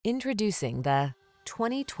Introducing the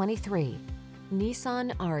 2023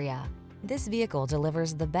 Nissan Ariya. This vehicle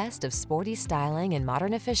delivers the best of sporty styling and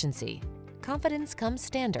modern efficiency. Confidence comes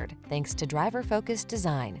standard thanks to driver-focused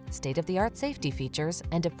design, state-of-the-art safety features,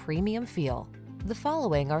 and a premium feel. The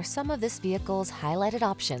following are some of this vehicle's highlighted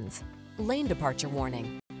options: lane departure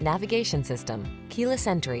warning, navigation system, keyless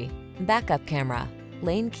entry, backup camera,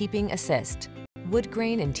 lane keeping assist, wood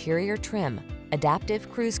grain interior trim, adaptive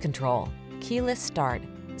cruise control, keyless start,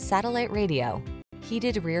 satellite radio,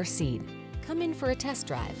 heated rear seat. Come in for a test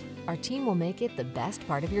drive. Our team will make it the best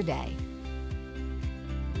part of your day.